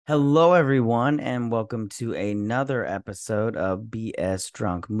Hello, everyone, and welcome to another episode of BS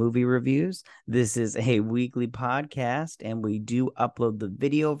Drunk Movie Reviews. This is a weekly podcast, and we do upload the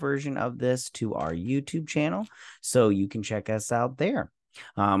video version of this to our YouTube channel, so you can check us out there.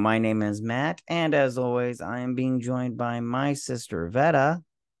 My name is Matt, and as always, I am being joined by my sister Veta.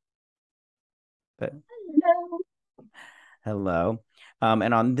 Hello. Hello.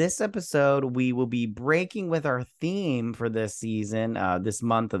 And on this episode, we will be breaking with our theme for this season, this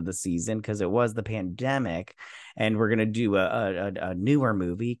month of the season, because it was the pandemic. And we're going to do a newer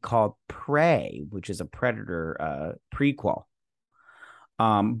movie called Prey, which is a Predator prequel.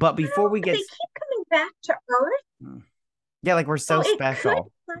 But before we They get, keep coming back to Earth, yeah, like we're so so it could,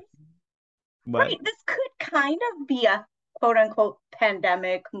 special. What? right, this could kind of be a quote unquote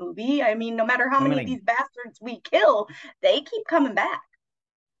pandemic movie. I mean, no matter how I mean, many of these bastards we kill, they keep coming back.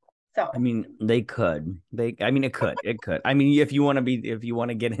 I So, mean, they could. I mean, it could. It could. I mean, if you want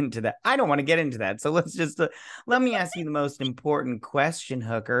to get into that, I don't want to get into that. So let's just let me ask you the most important question,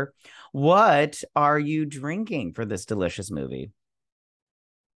 Hooker. What are you drinking for this delicious movie?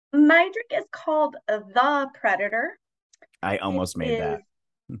 my drink is called The Predator. I It almost made is,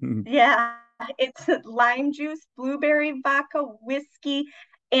 that. yeah, it's lime juice, blueberry vodka, whiskey,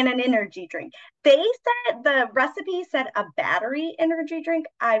 and an energy drink. They said the recipe said a battery energy drink.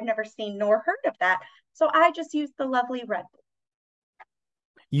 I've never seen nor heard of that. So I just used the lovely Red Bull.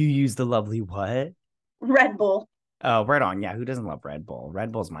 You use the lovely what? Red Bull. Oh, right on. Yeah, who doesn't love Red Bull?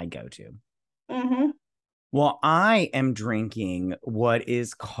 Red Bull's my go-to. Mm-hmm. Well, I am drinking what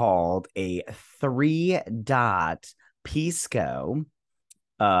is called a three dot pisco.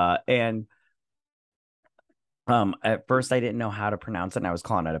 And at first I didn't know how to pronounce it, and I was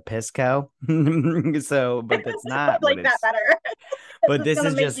calling it a pisco. So, but that's I not what like that it's. better. But This is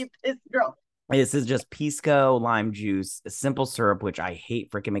gonna make you piss drunk. this is just pisco, lime juice, simple syrup, which I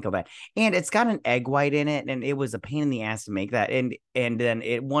hate freaking make all that. And it's got an egg white in it, and it was a pain in the ass to make that. And then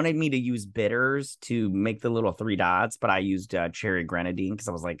it wanted me to use bitters to make the little three dots, but I used cherry grenadine because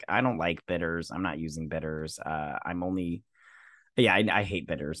I was like, I don't like bitters. I'm not using bitters. I'm only yeah, I hate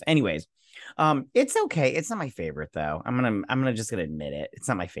bitters. Anyways, it's okay. It's not my favorite though. I'm gonna just gonna admit it. It's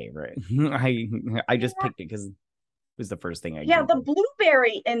not my favorite. I just Yeah. picked it because it was the first thing I Yeah, the Googled.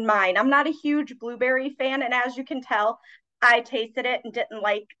 blueberry in mine. I'm not a huge blueberry fan, and as you can tell, I tasted it and didn't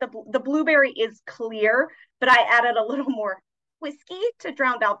like the blueberry is clear, but I added a little more whiskey to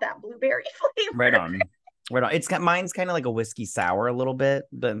drown out that blueberry Right flavor. on. Right on. It's got mine's kind of like a whiskey sour a little bit,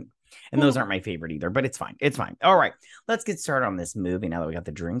 but and those aren't my favorite either, but it's fine. It's fine. All right. Let's get started on this movie now that we got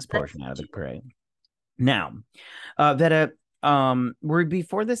the drinks Let's portion out of the do it. parade. Now, were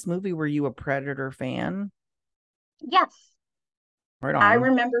before this movie, were you a Predator fan? Yes, Right I on.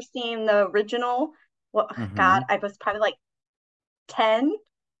 remember seeing the original. Well, God, Mm-hmm. I was probably like 10,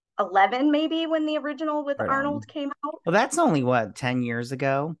 11, maybe when the original with Right on. Arnold came out. Well, that's only what, 10 years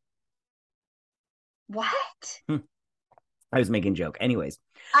ago? What? I was making a joke. Anyways,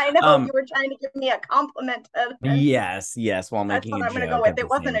 I know um, you were trying to give me a compliment. yes, while That's making what a I'm going to go joke with. at It the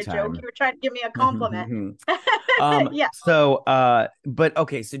wasn't same a joke. time. You were trying to give me a compliment. Yeah, But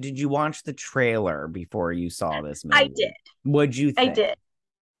okay, so did you watch the trailer before you saw this I did. movie? What'd you I think? did.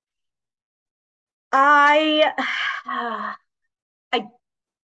 I I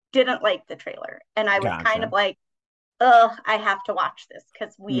didn't like the trailer, and I was kind of Gotcha. like, "Ugh, I have to watch this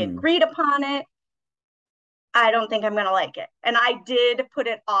because we Hmm. agreed upon it. I don't think I'm going to like it." And I did put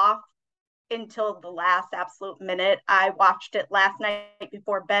it off until the last absolute minute. I watched it last night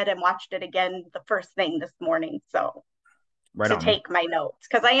before bed and watched it again the first thing this morning. So Right to on. take my notes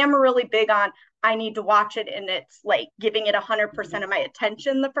because I am really big on I need to watch it and it's like giving it 100% of my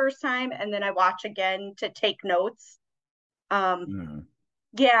attention the first time and then I watch again to take notes. Um, Hmm.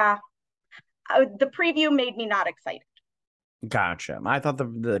 yeah, the preview made me not excited. Gotcha. I thought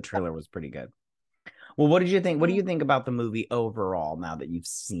the trailer was pretty good. Well, what did you think? What do you think about the movie overall now that you've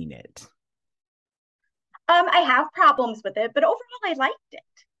seen it? I have problems with it, but overall I liked it.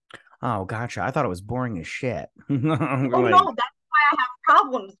 Oh, gotcha. I thought it was boring as shit. Oh Like, no, that's why I have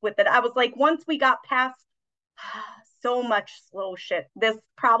problems with it. I was like, once we got past so much slow shit, this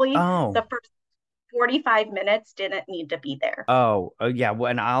probably oh, the first 45 minutes didn't need to be there. yeah. Well,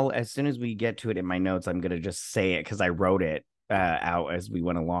 and I'll as soon as we get to it in my notes, I'm gonna just say it because I wrote it out as we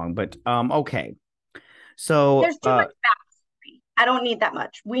went along. But okay. So There's too much backstory. I don't need that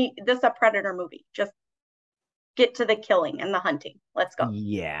much. This is a Predator movie. Just get to the killing and the hunting. Let's go.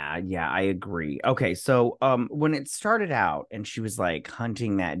 yeah, I agree. Okay, so when it started out and she was like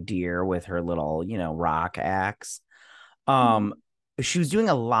hunting that deer with her little, rock axe, um, Mhm. she was doing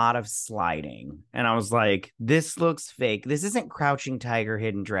a lot of sliding, and I was like, this looks fake. This isn't Crouching Tiger,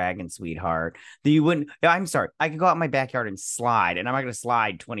 Hidden Dragon, sweetheart. That you wouldn't. I'm sorry, I could go out in my backyard and slide, and I'm not gonna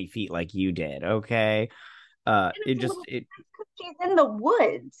slide 20 feet like you did. Okay. And It it's a just little it because she's in the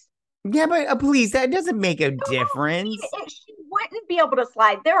woods. Yeah, but please, that doesn't make a No, no, I difference. mean, she wouldn't be able to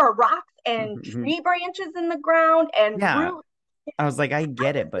slide. There are rocks and tree branches in the ground and Yeah, roots. I was like, I I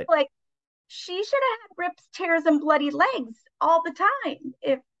get just it, feel but like she should have had rips, tears, and bloody legs all the time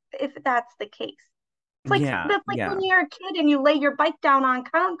if that's the case. It's like yeah, that's like yeah, when you're a kid and you lay your bike down on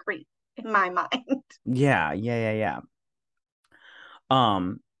concrete, in my mind. yeah.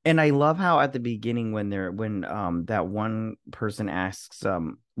 And I love how at the beginning when that one person asks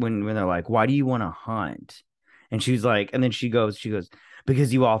when they're like, why do you want to hunt? And she's like, and then she goes,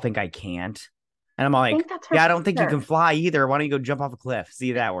 because you all think I can't. And I'm I like, think that's her yeah, I don't think you can mother. fly either. Why don't you go jump off a cliff? See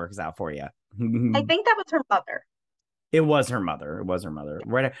if that works out for you. I think that was her mother. It was her mother. It was her mother.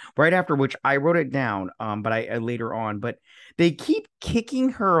 Right after which I wrote it down. But I later on, but they keep kicking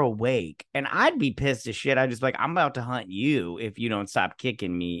her awake, and I'd be pissed as shit. I just like I'm about to hunt you if you don't stop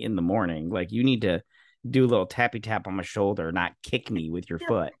kicking me in the morning. Like you need to do a little tappy tap on my shoulder, not kick me with your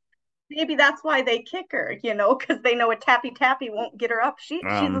foot. Maybe that's why they kick her, because they know a tappy tappy won't get her up. She's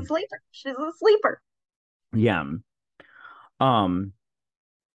a Um, sleeper. She's a sleeper. yeah. Um,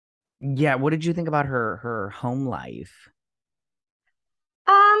 yeah. What did you think about her home life?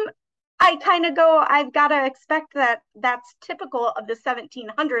 Um, I kind of go, I've got to expect that that's typical of the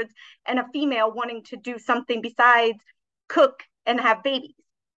 1700s and a female wanting to do something besides cook and have babies.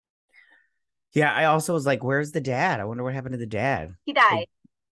 Yeah, I also was like, where's the dad? I wonder what happened to the dad. He Like, died.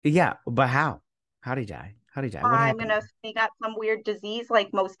 yeah, but how? How did he die? How did he die? What I'm happened? gonna he got some weird disease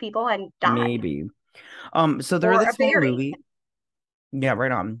like most people and died. Maybe. So there Or a this whole berry. movie. Yeah,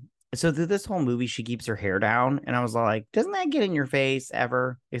 right on. So through this whole movie, she keeps her hair down, and I was like, doesn't that get in your face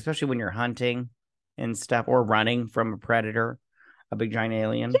ever? Especially when you're hunting and stuff or running from a predator, a big giant Yeah,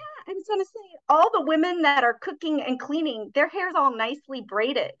 alien. I was gonna say all the women that are cooking and cleaning, their hair's all nicely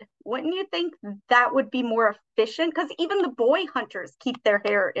braided. Wouldn't you think that would be more efficient? Because even the boy hunters keep their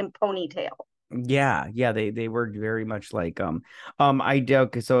hair in ponytail. Yeah, they were very much like I did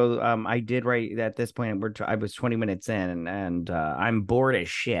okay, so I did write at this point I was 20 minutes in and I'm bored as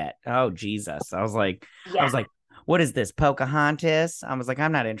shit. Oh Jesus. I Yeah. was like, what is this? Pocahontas? I was like,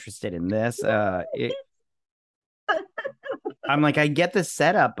 I'm not interested in this. I'm like, I get the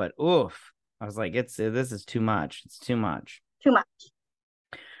setup, but oof. I was like, it's this is too much. It's too much. Too much.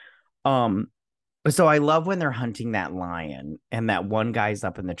 Um, so I love when they're hunting that lion and that one guy's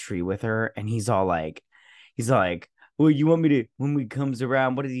up in the tree with her, and he's like, well, you want me to when we comes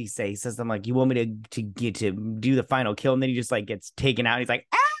around, what did he say? He says, I'm like, you want me to get to do the final kill, and then he just like gets taken out. And he's like,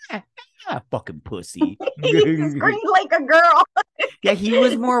 fucking pussy. He screamed like a girl. Yeah, he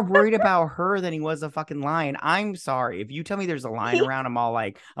was more worried about her than he was a fucking lion. I'm sorry. If you tell me there's a lion He, around,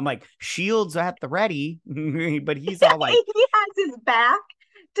 I'm like, shields at the ready. But he's all like, he has his back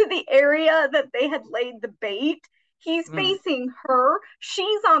to the area that they had laid the bait. He's mm. facing her.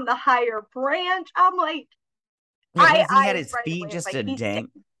 She's on the higher branch. I'm like, Yeah, I plus he I had was his right feet away. I'm just like, a he's dead. dang.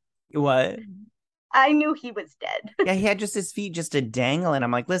 What? I knew he was dead. Yeah, he had just his feet just a dangling.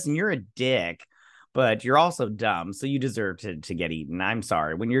 I'm like, listen, you're a dick, but you're also dumb, so you deserve to get eaten. I'm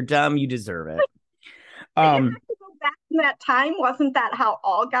sorry. When you're dumb, you deserve it. But you Um, have to go back in that time. Wasn't that how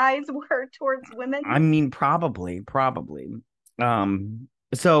all guys were towards women? I mean, probably.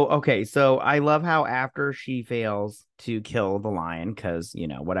 So okay, so I love how after she fails to kill the lion, because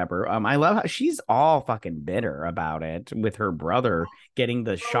whatever. I love how she's all fucking bitter about it with her brother getting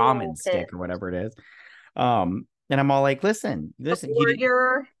the shaman So stick or pissed. whatever it is. And I'm all like, The listen, you did,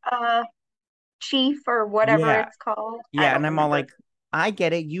 warrior chief or whatever yeah, it's called. I yeah, don't and I'm all remember. like, I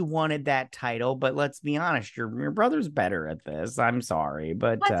get it, you wanted that title, but let's be honest, your brother's better at this. I'm sorry,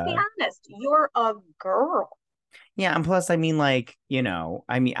 but Let's be honest. You're a girl. yeah, and plus, I mean, like,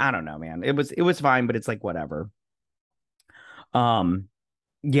 I mean, I don't know, man. It was fine, but it's like whatever. Um,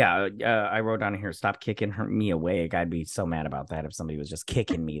 yeah, I wrote down here, stop kicking me awake. I'd be so mad about that if somebody was just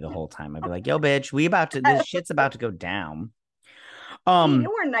kicking me the whole time. I'd be like, yo, bitch, this shit's about to go down. See, Um, you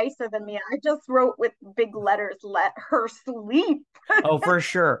were nicer than me. I just wrote with big letters, let her sleep. oh, for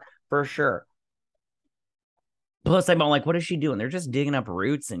sure, for sure. Plus, I'm all like, what is she doing? They're just digging up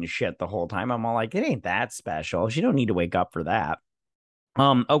roots and shit the whole time. I'm all like, it ain't that special. She don't need to wake up for that.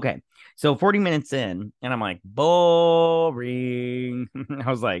 Okay. So 40 minutes in, and I'm like, boring. I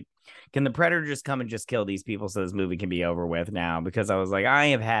was like, can the predator just come and just kill these people so this movie can be over with now? Because I was like, I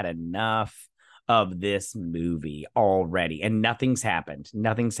have had enough of this movie already, and nothing's happened.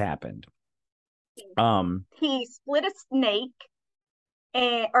 Nothing's happened. Um, He split a snake.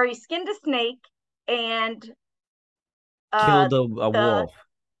 and or he skinned a snake and uh Killed a the wolf,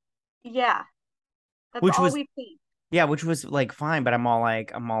 yeah, that's which all was we've seen. yeah, which was like fine, but I'm all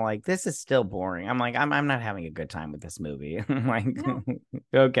like, this is still boring. I'm like, I'm not having a good time with this movie. I'm like, No.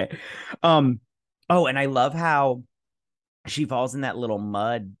 okay. Um, oh, and I love how she falls in that little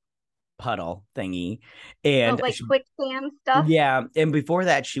mud puddle thingy, The and like she, quicksand stuff. yeah, and before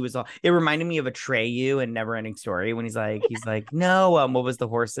that, she was all. It reminded me of Atreyu and Neverending Story when he's like, no, what was the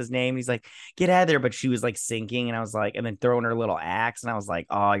horse's name? He's like, get out of there, but she was like sinking, and I was like, and then throwing her little axe, and I was like,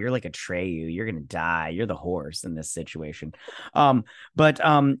 oh, you're like Atreyu, you're gonna die, you're the horse in this situation. Um, but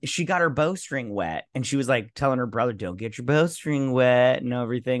she got her bowstring wet, and she was like telling her brother, don't get your bowstring wet and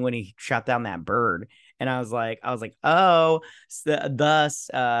everything when he shot down that bird. And I was like, oh, thus,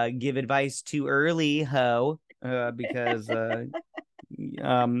 give advice too early, ho, because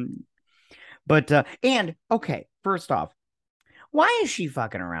um but and okay, first off, why is she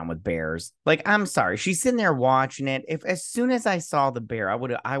fucking around with bears? Like, I'm sorry, she's sitting there watching it. If as soon as I saw the bear, I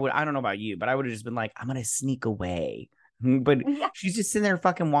don't know about you, but I would have just been like, I'm gonna sneak away. But Yeah. she's just sitting there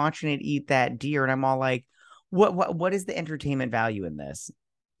fucking watching it eat that deer, and I'm all like, what is the entertainment value in this?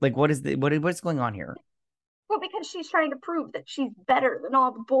 Like, what's going on here? Well, because she's trying to prove that she's better than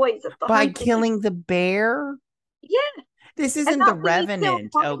all the boys at the By hunting. killing the bear? Yeah. This And isn't the not when he killed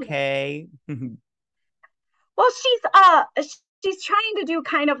Revenant, Barney. okay? Well, she's trying to do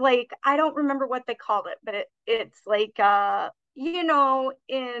kind of like, I don't remember what they called it, but it's like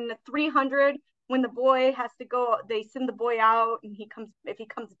in 300 when the boy has to go, they send the boy out and he comes, if he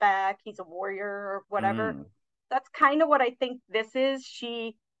comes back, he's a warrior or whatever. Mm. That's kind of what I think this is.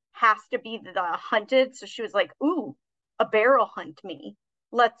 She has to be the hunted, so she was like, "Ooh, a bear will hunt me.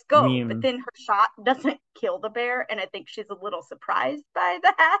 Let's I go." But mean, then her shot doesn't kill the bear, and I think she's a little surprised by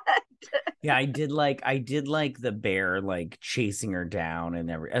that. yeah, I did like the bear like chasing her down and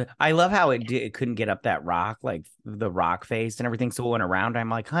every. I love how it couldn't get up that rock, like the rock face and everything. So it went around. I'm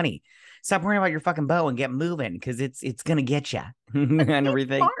like, honey, stop worrying about your fucking bow and get moving because it's gonna get you and He's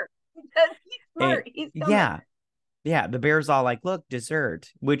everything. smart. He's And smart. He's coming. yeah, yeah, the bear's all like, look, dessert.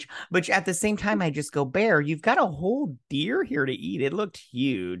 Which at the same time, I just go, bear, you've got a whole deer here to eat. It looked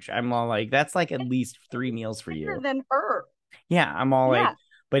huge. I'm all like, that's like at It's least 3 meals for bigger you. than her. Yeah, I'm all like, Yeah.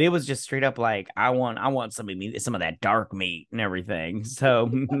 but it was just straight up like, I want some of that dark meat and everything. So,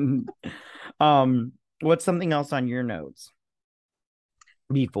 um, what's something else on your notes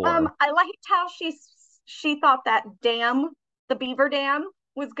before? I liked how she thought that dam, the beaver dam,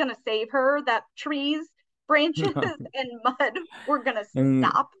 was gonna save her. That trees, branches, and mud were gonna Mm,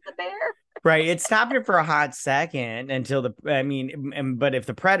 stop the bear. right, it stopped her for a hot second until I mean, but if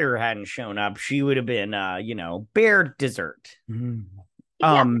the predator hadn't shown up, she would have been, bear dessert.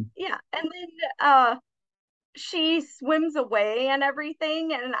 Yeah, Um, yeah. And then she swims away and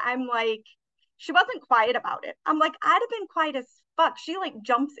everything, and I'm like, she wasn't quiet about it. I'm like, I'd have been quiet as fuck. She like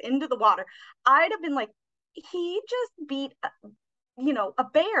jumps into the water. I'd have been like, he just beat a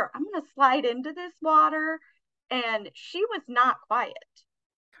bear. I'm gonna slide into this water. And she was not quiet.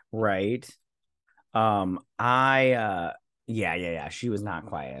 right. I yeah, she was not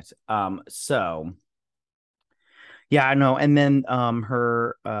quiet. So yeah, I know. And then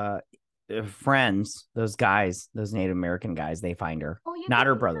her friends, those guys, those Native American guys, they find her. Oh yeah, Not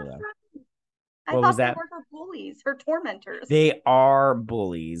her they brother were though. friends. I What was thought they that? were her bullies, her tormentors. They are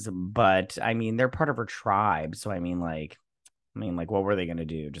bullies, but I mean they're part of her tribe. So I mean like what were they gonna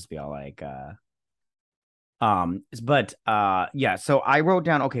do? Just be all like but yeah, so I wrote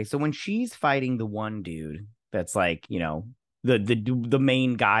down, okay, so when she's fighting the one dude that's like, the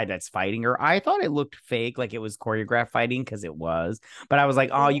main guy that's fighting her, I thought it looked fake, like it was choreographed fighting because it was. But I was like,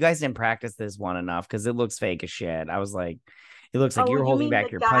 oh, you guys didn't practice this one enough because it looks fake as shit. I was like, it looks like Oh, you're you holding mean back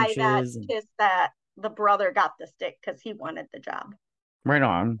the your guy that punches. kissed that the brother got the stick because he wanted the job. Right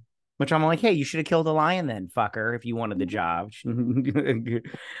on. Which I'm like, hey, you should have killed a lion then, fucker, if you wanted the job.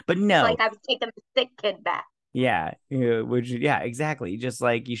 But He's no, like, I was taking the stick kid back. yeah, yeah, exactly. Just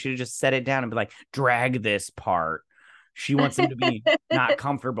like you should have just set it down and be like, drag this part. She wants him to be not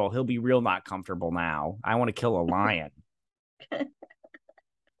comfortable. He'll be real not comfortable now. I want to kill a lion.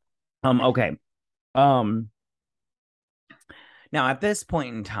 Okay. Um, Now at this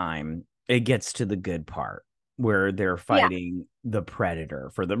point in time, it gets to the good part where they're Yeah, fighting the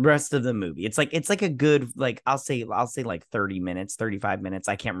predator for the rest of the movie. It's like a good, like, I'll say like 30 minutes, 35 minutes.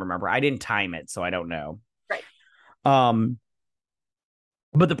 I can't remember. I didn't time it, so I don't know. right. Um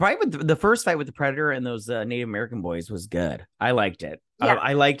But the fight with the first fight with the Predator and those Native American boys was good. I liked it. Yeah.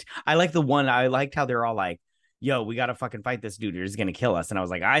 I liked the one. I liked how they're all like, yo, we got to fucking fight this dude, or he's gonna kill us. And I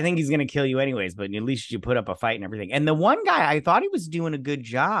was like, I think he's gonna kill you anyways, but at least you put up a fight and everything. And the one guy, I thought he was doing a good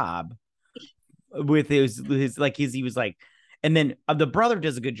job with his like he was like, and then the brother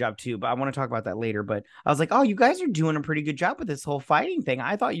does a good job too, but I want to talk about that later. But I was like, oh, you guys are doing a pretty good job with this whole fighting thing.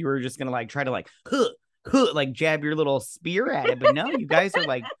 I thought you were just gonna like try to like like jab your little spear at it, but no, you guys are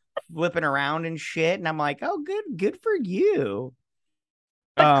like flipping around and shit. And I'm like, oh, good for you.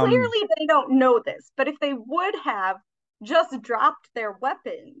 But clearly they don't know this. But if they would have just dropped their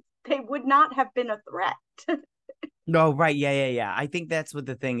weapons, they would not have been a threat. No, right. Yeah. I think that's what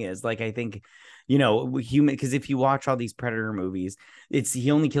the thing is. Like, I think, human, because if you watch all these Predator movies, he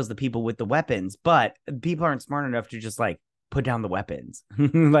only kills the people with the weapons, but people aren't smart enough to just like put down the weapons.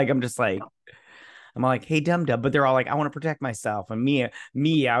 Like, I'm like, hey, dum dum, but they're all like, I want to protect myself. And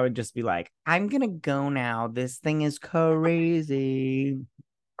me, I would just be like, I'm gonna go now. This thing is crazy.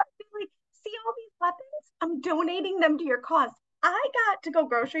 Like, see all these weapons? I'm donating them to your cause. I got to go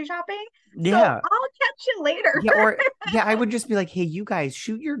grocery shopping, so I'll catch you later. I would just be like, hey, you guys,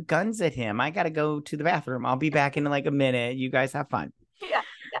 shoot your guns at him. I gotta go to the bathroom. I'll be back in like a minute. You guys have fun. Yeah.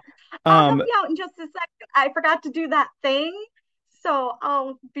 I'll help you out in just a second. I forgot to do that thing, so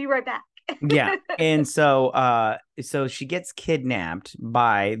I'll be right back. Yeah. And so she gets kidnapped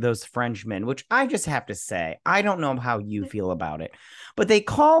by those Frenchmen, which I just have to say, I don't know how you feel about it, but they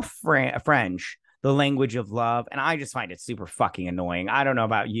call French the language of love, and I just find it super fucking annoying. I don't know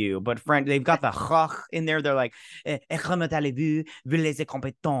about you, but French, they've got the in there. They're like, and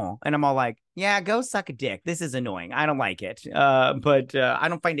I'm all like, yeah, go suck a dick. This is annoying. I don't like it. But I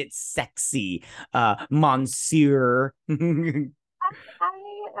don't find it sexy, monsieur. I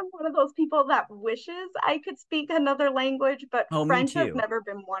am one of those people that wishes I could speak another language, but French has never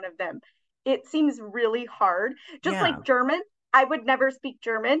been one of them. It seems really hard. Just like German, I would never speak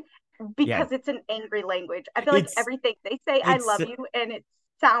German because it's an angry language. I feel like everything they say, I love you, and it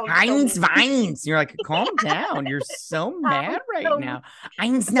sounds Heinz Vines. You're like, calm down. You're so mad right now.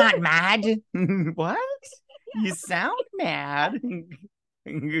 Heinz not mad. What? You sound mad.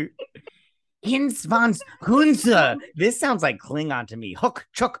 Hins Vans Hunze. This sounds like Klingon to me. Hook,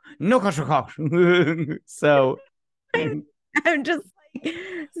 chuck, no. So I'm just like,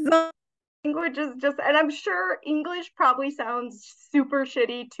 so language is just, and I'm sure English probably sounds super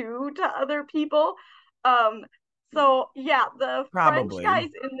shitty too to other people. So yeah, the French guys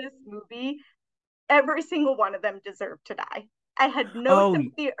in this movie, every single one of them deserved to die. I had no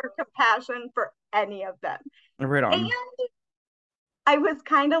sympathy or compassion for any of them. Right on. And I was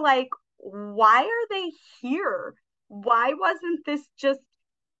kind of like, why are they here? Why wasn't this just,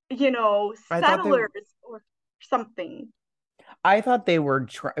 settlers or something? I thought they were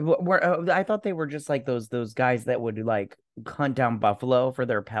I thought they were just like those guys that would like hunt down buffalo for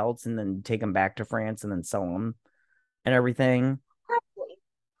their pelts and then take them back to France and then sell them and everything.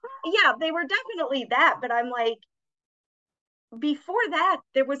 Yeah, they were definitely that, but I'm like, before that,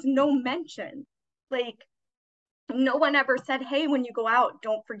 there was no mention. Like, no one ever said, hey, when you go out,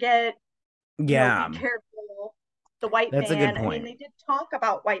 don't forget, be careful, the white man. That's a good point. I mean, they did talk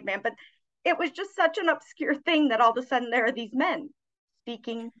about white man, but it was just such an obscure thing that all of a sudden there are these men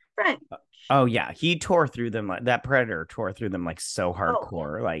speaking French. Oh yeah, he tore through them. Like that Predator tore through them like so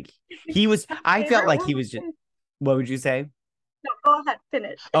hardcore. Like he was. I felt like he was just. What would you say? No, go ahead,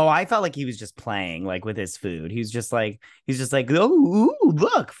 finish. Oh, I felt like he was just playing like with his food. He's just like, oh, ooh,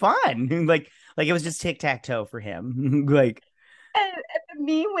 look, fun. like it was just tic-tac-toe for him. Like. And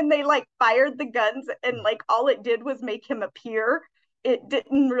me, when they like fired the guns and like all it did was make him appear, it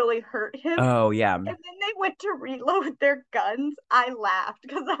didn't really hurt him. Oh yeah. And then they went to reload their guns. I laughed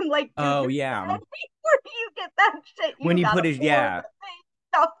because I'm like, oh yeah. Where do you get that shit? When he put his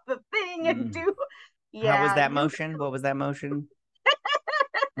stuff the thing and do. Yeah. How was that motion? What was that motion?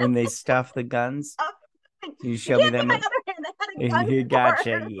 When they stuff the guns. You show me that. You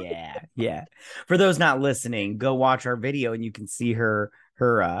gotcha. Yeah. For those not listening, go watch our video and you can see her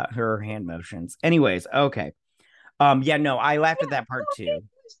hand motions. Anyways, okay. Yeah, no, I laughed at that part too.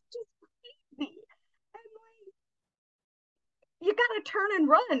 You gotta turn and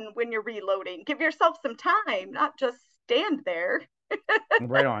run when you're reloading. Give yourself some time, not just stand there.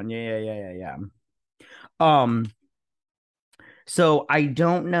 Right on. Yeah. So I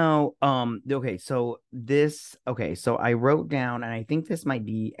don't know. So I wrote down, and I think this might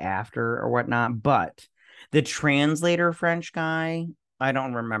be after or whatnot, but the translator French guy, I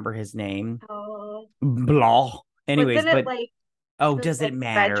don't remember his name. Blah. Anyways, but does it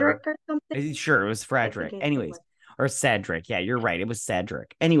matter? Frederick or something? Sure, it was Frederick. Anyways, or Cedric. Yeah, you're right. It was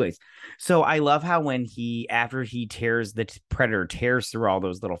Cedric. Anyways, so I love how when after he tears the Predator tears through all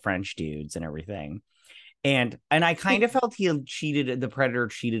those little French dudes and everything. And I kind of felt he cheated. The Predator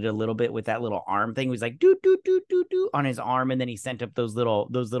cheated a little bit with that little arm thing. He was like do do do do do on his arm, and then he sent up those little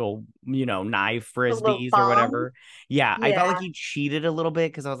knife The little frisbees or bomb. whatever. Yeah, I felt like Yeah. he cheated a little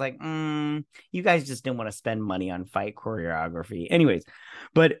bit because I was like, you guys just didn't want to spend money on fight choreography. Anyways,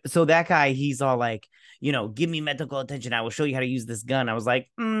 but so that guy, he's all like, give me medical attention. I will show you how to use this gun. I was like,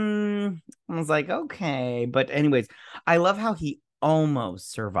 okay. But anyways, I love how he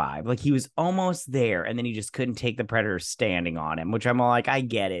almost survived. Like he was almost there, and then he just couldn't take the Predator standing on him, which I'm all like, I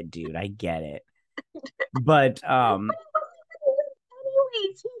get it, dude. I get it. But Anyways,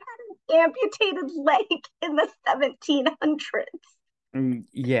 he had an amputated leg in the 1700s.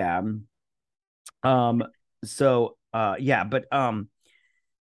 yeah. Um, so yeah, but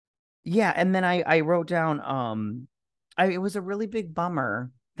yeah, and then I wrote down it was a really big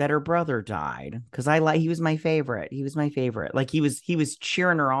bummer that her brother died because he was my favorite. He was my favorite. Like he was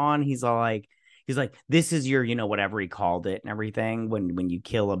cheering her on. He's like, this is your, whatever he called it and everything when you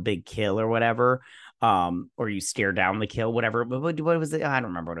kill a big kill or whatever. Or you stare down the kill, whatever. But what was it? I don't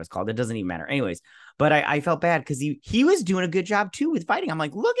remember what it was called. It doesn't even matter. Anyways, but I felt bad because he was doing a good job too with fighting. I'm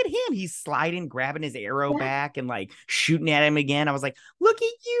like, look at him. He's sliding, grabbing his arrow Yeah. back and like shooting at him again. I was like, look at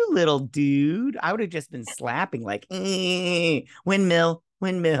you, little dude. I would have just been slapping like windmill,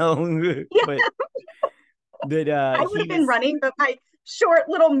 windmill. Yeah. but I would he have been was running, but my short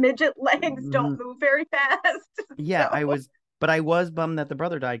little midget legs don't move very fast. yeah, So but I was bummed that the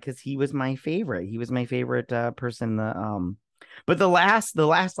brother died because he was my favorite. He was my favorite person. But the last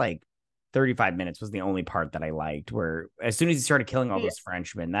like 35 minutes was the only part that I liked. Where as soon as he started killing all yeah. those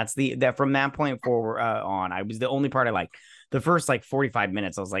Frenchmen, that from that point forward on, I was the only part I liked. The first like 45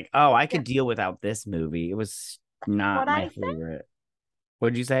 minutes, I was like, oh, I Yeah. could deal without this movie. It was What not my I said. favorite.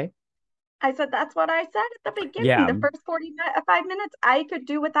 What'd you say? I said that's what I said at the beginning. Yeah, The first 45 minutes I could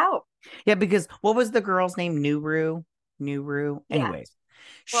do without. yeah. Because what was the girl's name? Nuru. Nuru. Yeah. Anyways,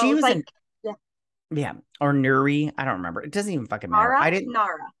 Well, she it was was like an yeah, yeah, or Nuri. I don't remember. It doesn't even fucking matter. Nara, I didn't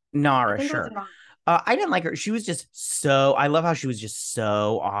Nara. I Nara, think it was sure. Nara. I didn't like her. She was just so. I love how she was just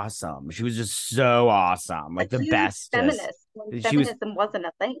so awesome. She was just so awesome, A like the huge bestest. feminist when She was, feminism wasn't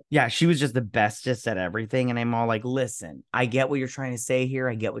a thing. yeah, she was just the bestest at everything. And I'm all like, listen, I get what you're trying to say here.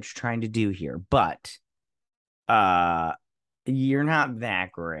 I get what you're trying to do here, but uh, you're not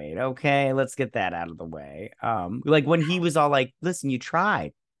that great. Okay, let's get that out of the way. Like when he was all like, listen, you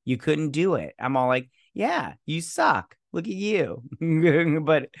tried, you couldn't do it. I'm all like, yeah, you suck. Look at you.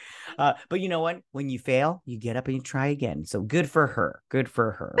 But you know what? When you fail, you get up and you try again. So good for her. Good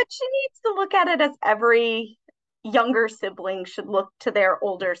for her. But she needs to look at it as every younger sibling should look to their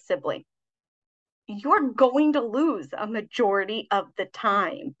older sibling. You're going to lose a majority of the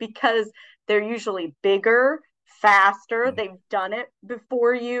time because they're usually bigger, faster, they've done it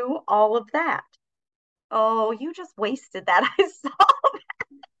before you, all of that. Oh, you just wasted that. I saw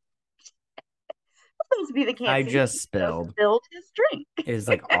those be the can't I see. just He just spilled. spilled his drink. It is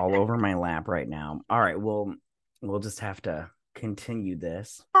like all over my lap right now. All right, well, we'll just have to continue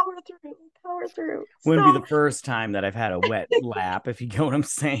this. Power through, power through. Wouldn't be So the first time that I've had a wet lap, if you get what I'm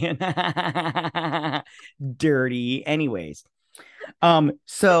saying. Dirty. Anyways,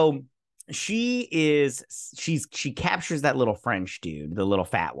 so she captures that little French dude, the little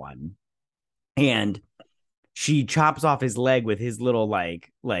fat one, and she chops off his leg with his little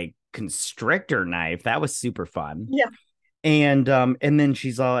like constrictor knife. That was super fun. yeah, And then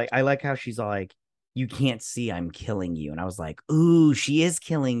she's all like, I like how she's all like, you can't see I'm killing you. And I was like, ooh, she is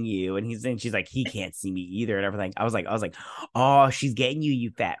killing you. And she's like, he can't see me either and everything. I was like, oh, she's getting you,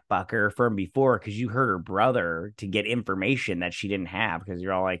 you fat fucker, from before because you hurt her brother to get information that she didn't have because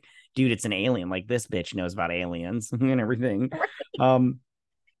you're all like, dude, it's an alien. Like this bitch knows about aliens and everything. right. Um,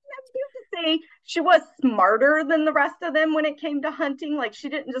 Say she was smarter than the rest of them when it came to hunting. Like she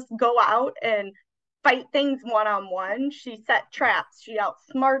didn't just go out and fight things one on one. She set traps. She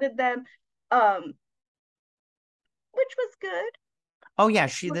outsmarted them, um, which was good. oh yeah,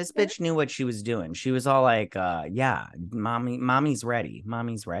 Was this good. bitch knew what she was doing. She was all like, yeah, mommy's ready.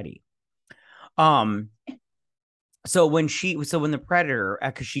 Mommy's ready. Um, so when the predator,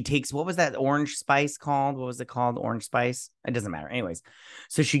 because she takes, what was that orange spice called? What was it called? Orange spice? It doesn't matter. Anyways,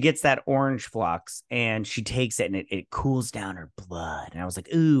 so she gets that orange flux and she takes it and it cools down her blood. And I was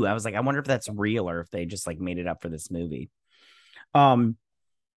like, ooh, I was like, I wonder if that's real or if they just like made it up for this movie. Um,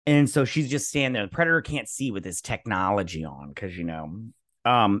 and so she's just standing there. The predator can't see with his technology on because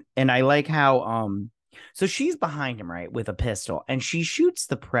and I like how so she's behind him, right, with a pistol, and she shoots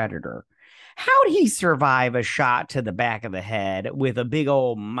the predator. How'd he survive a shot to the back of the head with a big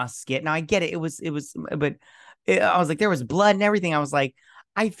old musket? Now I get it. It was, but I was like, there was blood and everything. I was like,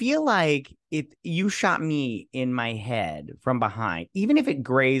 I feel like if you shot me in my head from behind, even if it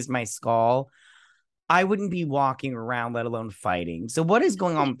grazed my skull, I wouldn't be walking around, let alone fighting. So what is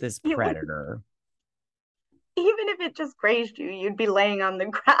going on with this You would, predator? even if it just grazed you, you'd be laying on the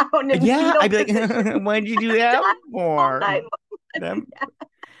ground in Yeah, fetal I'd be position, like, why'd you do that dying all for? night. That,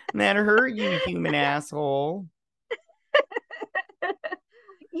 that hurt you, human asshole.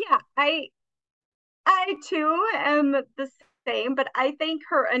 Yeah, I too am the same, but I think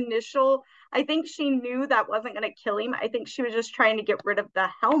her initial, I think she knew that wasn't going to kill him. I think she was just trying to get rid of the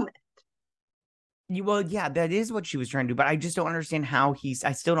helmet. Well, yeah, that is what she was trying to do, but I just don't understand how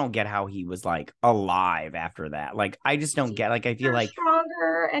I still don't get how he was like alive after that. Like, I just don't She's get, like, I feel bigger, like,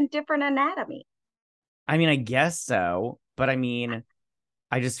 stronger, and different anatomy. I mean, I guess so, but I mean,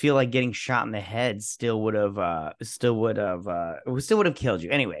 I just feel like getting shot in the head still would have killed you.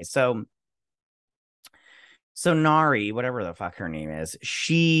 Anyway, so Nari, whatever the fuck her name is,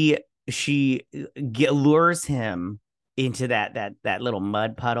 she lures him into that little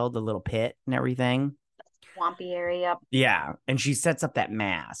mud puddle, the little pit and everything. Swampy area. Yeah, and she sets up that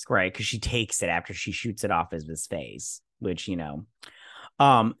mask, right? Because she takes it after she shoots it off of his face, which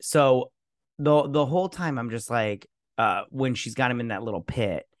so the whole time I'm just like, when she's got him in that little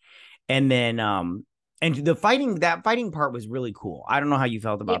pit, and then and that fighting part was really cool. I don't know how you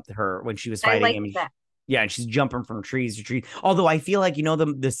felt Yeah, about her when she was I fighting like him. that. Yeah, and she's jumping from trees to trees. Although I feel like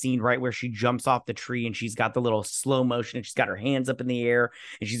the scene right where she jumps off the tree and she's got the little slow motion and she's got her hands up in the air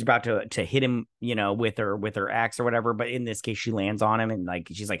and she's about to hit him, with her axe or whatever. But in this case, she lands on him and like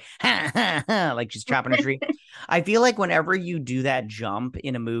she's like ha ha ha, like she's chopping a tree. I feel like whenever you do that jump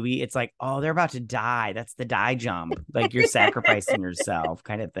in a movie, it's like, oh, they're about to die. That's the die jump. Like you're sacrificing yourself,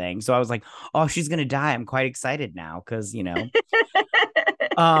 kind of thing. So I was like, oh, she's gonna die. I'm quite excited now because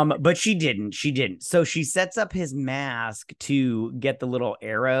but she didn't. She didn't. So she sets up his mask to get the little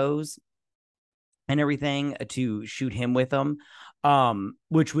arrows and everything to shoot him with them,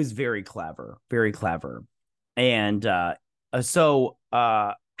 which was very clever, very clever. And how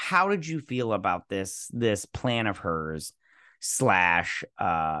did you feel about this plan of hers slash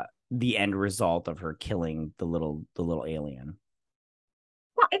the end result of her killing the little alien?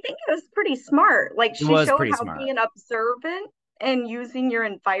 Well, I think it was pretty smart. Like It she was showed pretty how smart. being observant and using your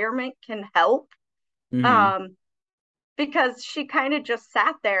environment can help. Mm-hmm. Um, because she kind of just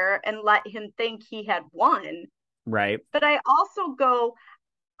sat there and let him think he had won. Right. But I also go,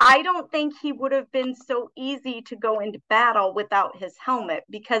 I don't think he would have been so easy to go into battle without his helmet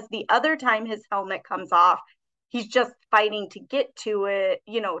because the other time his helmet comes off, he's just fighting to get to it,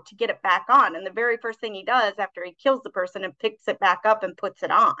 to get it back on. And the very first thing he does after he kills the person and picks it back up and puts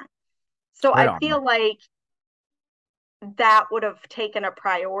it on. So Right I on. feel like that would have taken a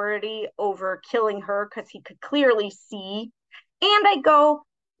priority over killing her because he could clearly see. And I go,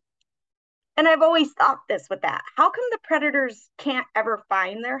 and I've always thought this with that. How come the predators can't ever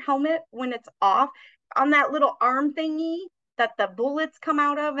find their helmet when it's off? On that little arm thingy that the bullets come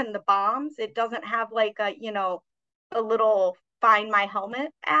out of and the bombs, it doesn't have like a little find my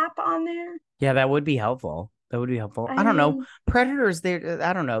helmet app on there. Yeah, that would be helpful. That would be helpful. I I don't know. mean, Predators,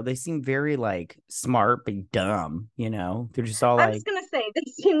 I don't know. They seem very like smart but dumb. They're just all I was like, gonna say they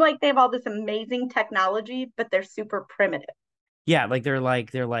seem like they have all this amazing technology, but they're super primitive. yeah, like they're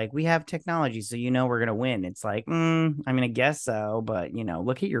like, we have technology, so we're gonna win. It's like, I mean, I guess so, but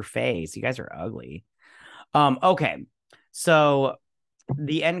look at your face. You guys are ugly. Okay. So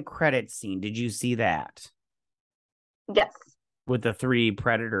the end credits scene, did you see that Yes. with the three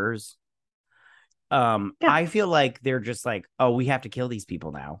predators? Yeah. I feel like they're just like, oh, we have to kill these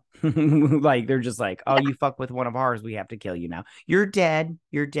people now. Like they're just like, oh, Yeah. you fuck with one of ours, we have to kill you now. You're dead.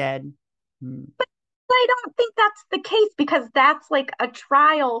 You're dead. Hmm. I don't think that's the case because that's like a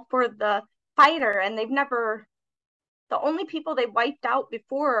trial for the fighter, and they've never. The only people they wiped out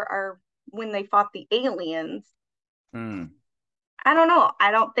before are when they fought the aliens. Hmm. I don't know.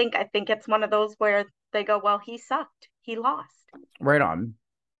 I think it's one of those where they go, well, he sucked. He lost. Right on.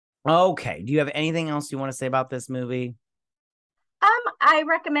 Okay. Do you have anything else you want to say about this movie? I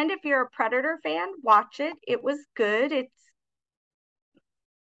recommend if you're a Predator fan, watch it. It was good.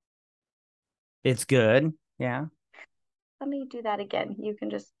 It's good. Yeah. Let me do that again. You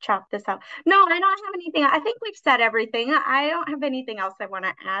can just chop this out. No, I don't have anything. I think we've said everything. I don't have anything else I want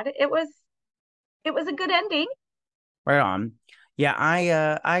to add. It was a good ending. Right on. Yeah,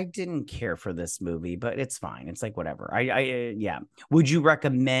 I didn't care for this movie, but it's fine. It's like whatever. Yeah. Would you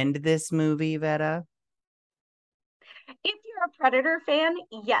recommend this movie, Veta? If you're a Predator fan,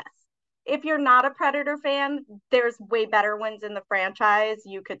 yes. If you're not a Predator fan, there's way better ones in the franchise.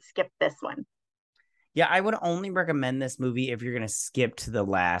 You could skip this one. Yeah, I would only recommend this movie if you're going to skip to the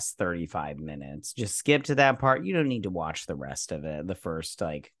last 35 minutes. Just skip to that part. You don't need to watch the rest of it. The first,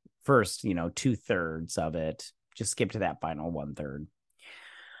 2/3 of it. Just skip to that final 1/3.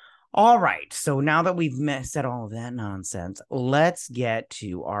 All right. So now that we've said all of that nonsense, let's get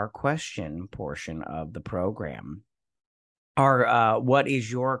to our question portion of the program. What is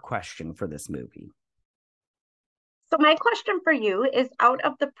your question for this movie? So my question for you is, out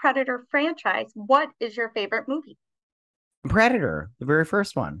of the Predator franchise, what is your favorite movie? Predator, the very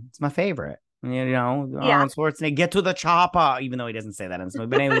first one. It's my favorite. Yeah. Arnold Schwarzenegger, get to the chopper, even though he doesn't say that in this movie.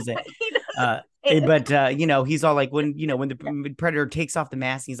 But anyways, He doesn't uh, say it. he's all like when the Predator takes off the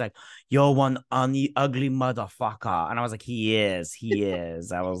mask, he's like, "You're one ugly motherfucker," and I was like, he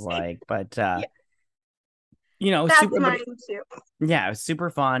is. I was like, but Yeah, that's super, but mine too. yeah, it was super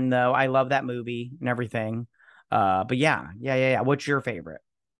fun though. I love that movie and everything. But yeah. What's your favorite?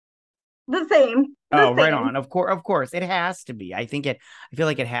 The same. The Oh, right same. on. Of course, it has to be. I feel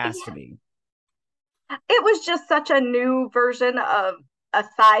like it has to Yeah. be. It was just such a new version of a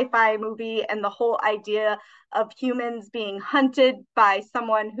sci-fi movie, and the whole idea of humans being hunted by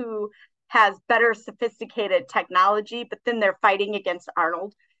someone who has better sophisticated technology, but then they're fighting against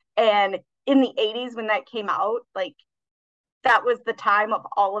Arnold. And in the 80s when that came out, like, that was the time of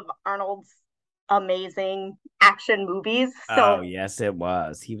all of Arnold's amazing action movies. Oh, yes, it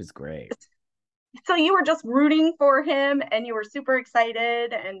was. He was great. So you were just rooting for him and you were super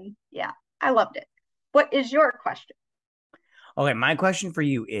excited, and yeah, I loved it. What is your question? Okay, my question for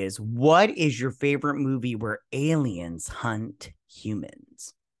you is what is your favorite movie where aliens hunt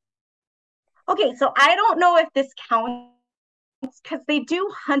humans? Okay, so I don't know if this counts because they do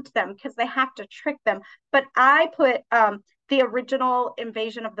hunt them because they have to trick them, but I put the original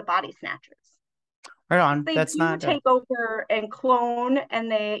Invasion of the Body Snatchers. Right on. They That's do not take over and clone,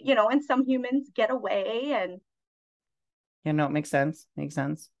 and and some humans get away. And yeah, no, it makes sense. Makes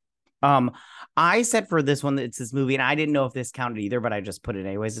sense. Um, I said for this one that it's this movie, and I didn't know if this counted either, but I just put it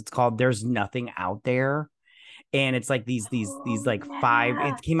anyways. It's called There's Nothing Out There. And it's like these oh like five,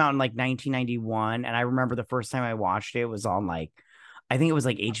 yeah, it came out in like 1991. And I remember the first time I watched it was on like I think it was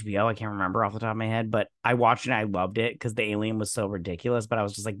like HBO. I can't remember off the top of my head, but I watched it and I loved it because the alien was so ridiculous. But I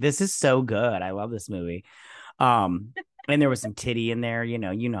was just like, this is so good. I love this movie. And there was some titty in there, you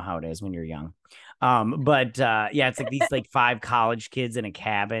know how it is when you're young. But yeah, it's like these like five college kids in a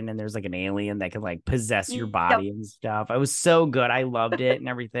cabin, and there's like an alien that can like possess your yep. body and stuff. It was so good. I loved it and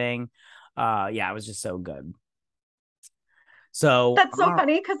everything. Yeah, it was just so good. So, That's so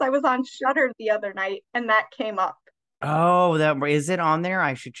funny because I was on Shutter the other night and that came up. oh, that is it on there?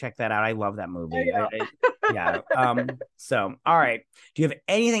 I should check that out. I love that I movie. know. Yeah. So, all right. Do you have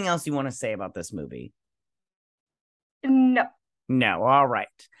anything else you want to say about this movie? No. No. All right.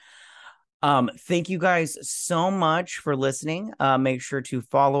 Thank you guys so much for listening. Make sure to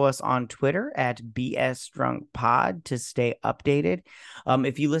follow us on Twitter at BS Drunk Pod to stay updated.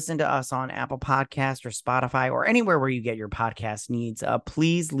 If you listen to us on Apple Podcast or Spotify or anywhere where you get your podcast needs,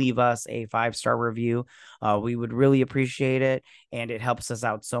 please leave us a 5-star review. We would really appreciate it, and it helps us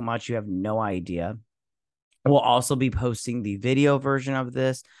out so much. You have no idea. We'll also be posting the video version of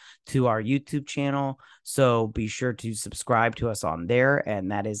this to our YouTube channel. So be sure to subscribe to us on there.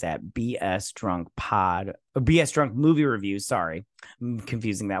 And that is at BS Drunk Pod, or BS Drunk Movie Reviews. Sorry, I'm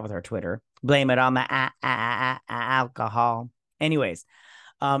confusing that with our Twitter. Blame it on the alcohol. Anyways,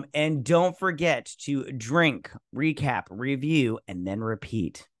 and don't forget to drink, recap, review, and then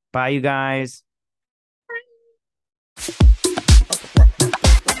repeat. Bye, you guys.